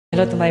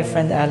Hello to my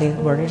friend Ali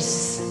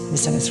Borders.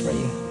 This song is for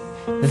you.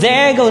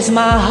 There goes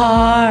my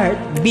heart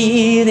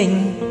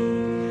beating,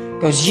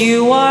 'cause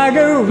you are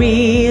the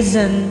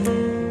reason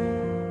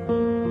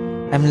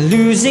I'm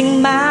losing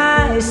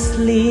my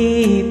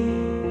sleep.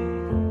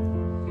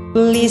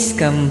 Please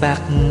come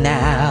back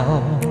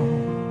now.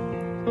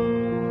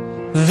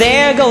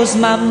 There goes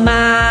my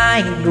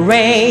mind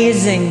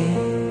racing,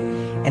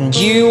 and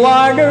you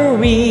are the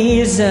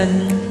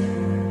reason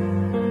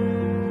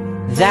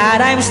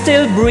that I'm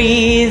still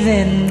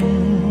breathing.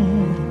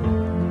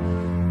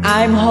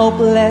 I'm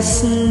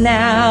hopeless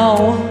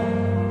now.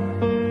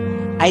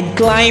 I'd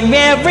climb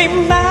every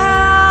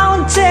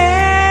mountain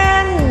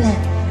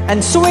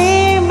and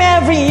swim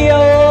every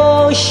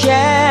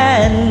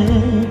ocean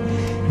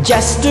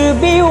just to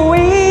be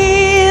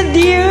with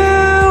you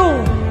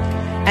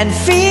and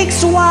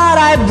fix what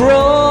I've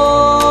broken.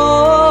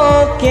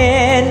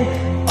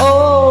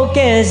 Oh,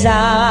 'cause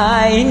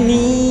I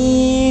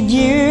need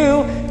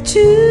you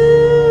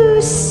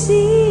to see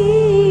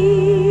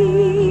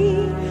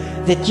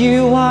that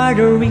you are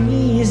the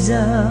reason.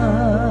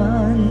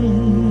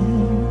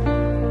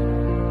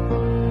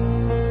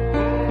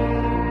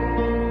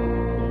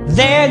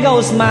 There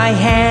goes my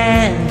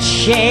hand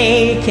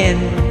shaking,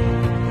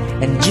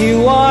 and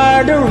you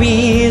are the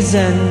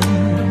reason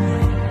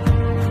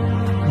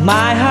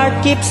my heart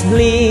keeps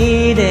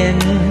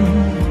bleeding.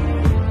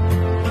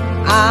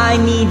 I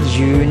need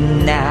you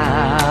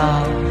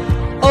now.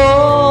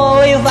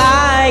 Oh, if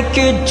I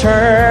could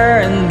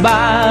turn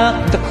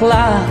back the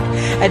clock,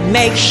 I'd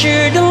make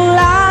sure the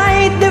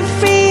light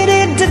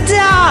defeated the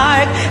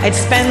dark. I'd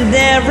spend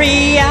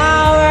every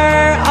hour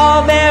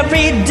of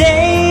every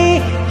day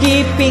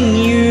keeping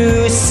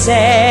you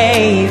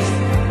safe,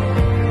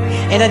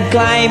 and I'd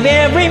climb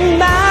every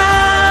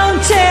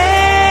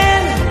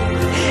mountain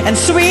and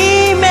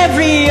swim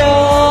every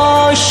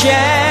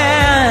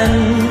ocean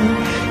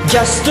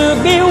just to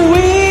be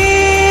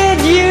with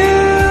you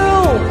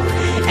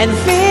and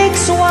fix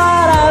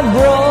what I've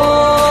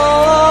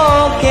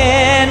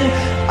broken.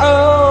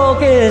 Oh,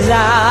 'cause I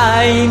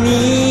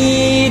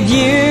need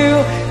you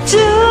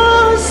to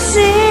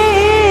see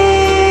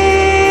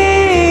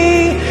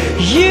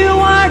you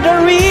are the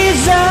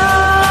reason.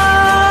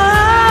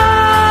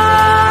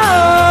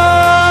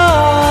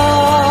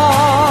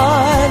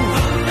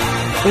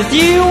 With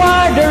you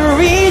are the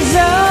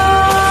reason.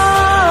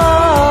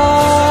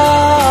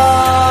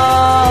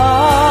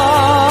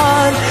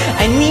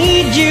 I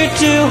need you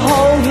to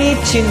hold me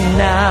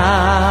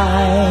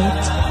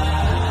tonight.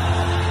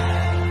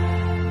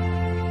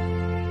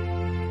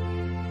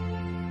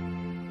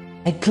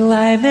 I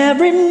climb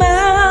every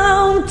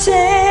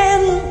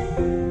mountain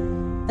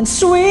and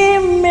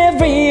swim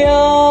every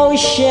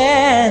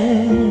ocean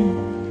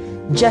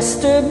just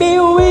to be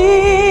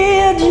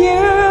with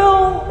you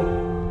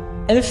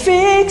and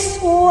fix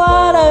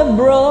what I've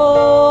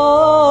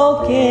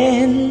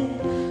broken.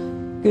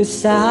 'Cause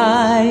I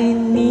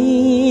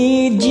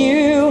need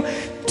you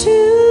to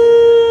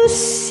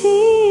see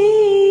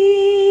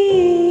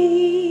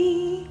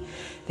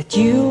that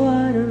you are